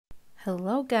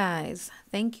Hello guys,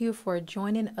 thank you for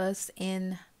joining us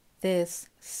in this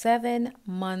 7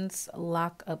 months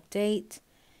lock update,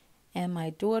 and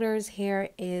my daughter's hair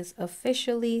is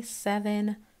officially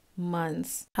 7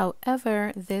 months.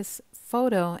 However, this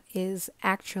photo is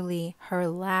actually her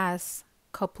last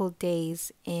couple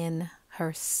days in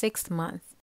her 6th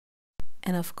month.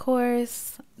 And of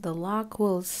course, the lock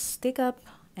will stick up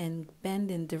and bend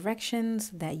in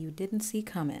directions that you didn't see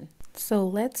coming. So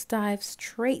let's dive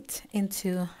straight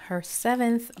into her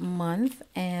 7th month.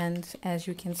 And as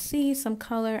you can see, some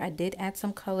color, I did add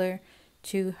some color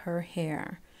to her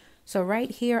hair. So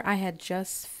right here, I had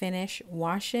just finished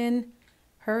washing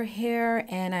her hair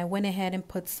and I went ahead and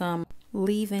put some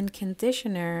leave-in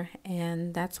conditioner,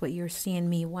 and that's what you're seeing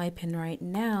me wiping right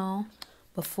now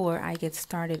before I get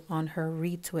started on her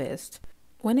retwist.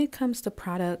 When it comes to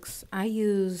products, I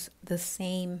use the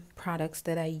same products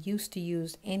that I used to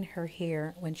use in her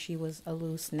hair when she was a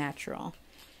loose natural.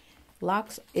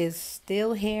 Locs is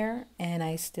still hair and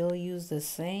I still use the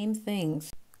same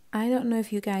things. I don't know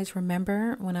if you guys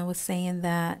remember when I was saying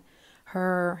that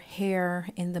her hair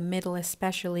in the middle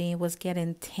especially was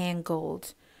getting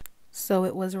tangled. So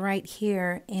it was right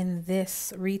here in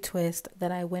this retwist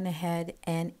that I went ahead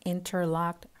and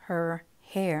interlocked her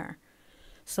hair.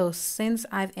 So since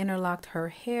I've interlocked her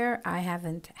hair, I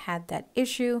haven't had that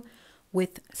issue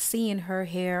with seeing her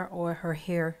hair or her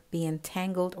hair being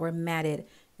tangled or matted,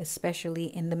 especially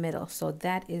in the middle. So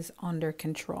that is under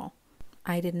control.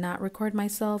 I did not record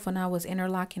myself when I was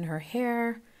interlocking her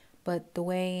hair, but the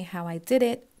way how I did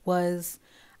it was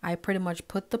I pretty much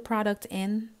put the product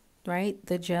in, right?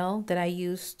 The gel that I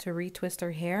used to retwist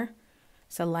her hair.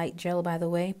 It's a light gel, by the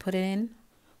way. Put it in.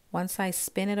 Once I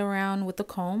spin it around with the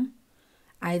comb,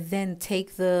 I then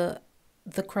take the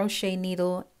crochet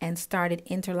needle and started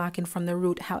interlocking from the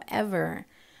root. However,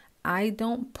 I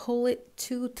don't pull it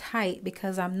too tight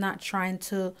because I'm not trying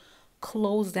to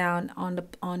close down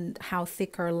on how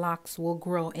thick her locks will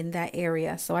grow in that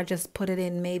area. So I just put it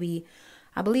in maybe,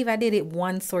 I believe I did it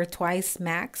once or twice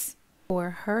max.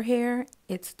 For her hair,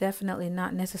 it's definitely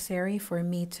not necessary for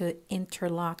me to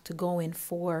interlock to go in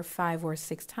 4, 5, or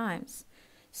 6 times.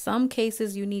 Some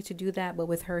cases you need to do that, but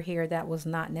with her hair that was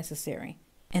not necessary.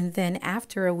 And then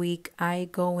after a week, I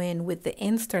go in with the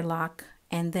interlock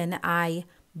and then I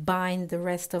bind the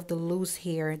rest of the loose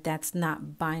hair that's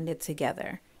not binded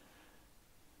together.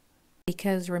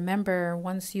 Because remember,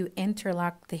 once you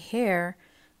interlock the hair,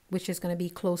 which is going to be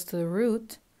close to the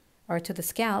root or to the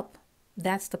scalp,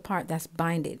 that's the part that's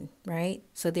binded, right?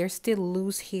 So there's still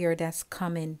loose hair that's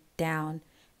coming down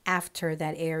after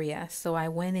that area. So I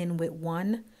went in with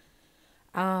one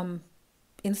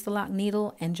Instalock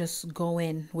needle and just go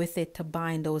in with it to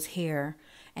bind those hair.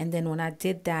 And then when I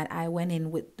did that, I went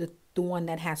in with the one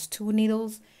that has 2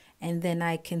 needles, and then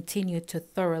I continued to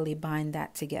thoroughly bind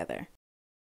that together.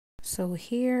 So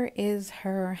here is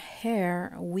her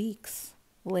hair weeks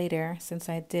later since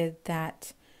I did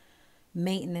that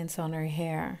maintenance on her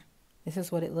hair. This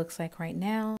is what it looks like right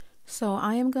now. So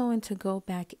I am going to go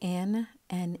back in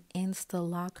and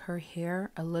Instalock her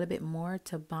hair a little bit more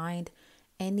to bind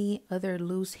any other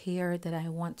loose hair that I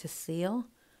want to seal,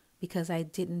 because I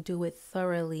didn't do it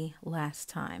thoroughly last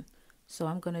time. So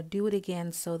I'm going to do it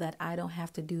again so that I don't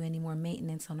have to do any more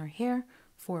maintenance on her hair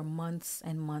for months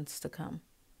and months to come.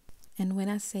 And when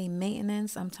I say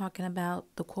maintenance, I'm talking about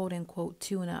the quote-unquote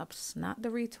tune-ups, not the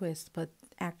retwist, but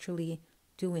actually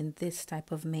doing this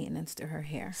type of maintenance to her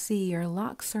hair. See, your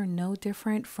locks are no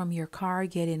different from your car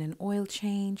getting an oil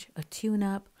change, a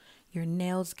tune-up, your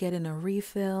nails getting a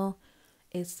refill.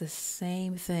 It's the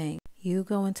same thing. You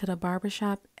go into the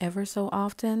barbershop ever so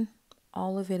often,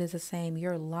 all of it is the same.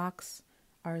 Your locks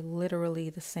are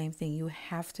literally the same thing. You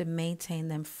have to maintain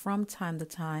them from time to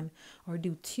time or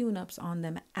do tune-ups on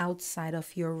them outside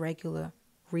of your regular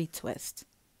retwist.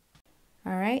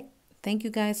 All right. Thank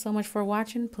you guys so much for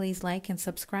watching. Please like and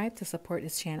subscribe to support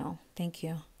this channel. Thank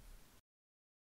you.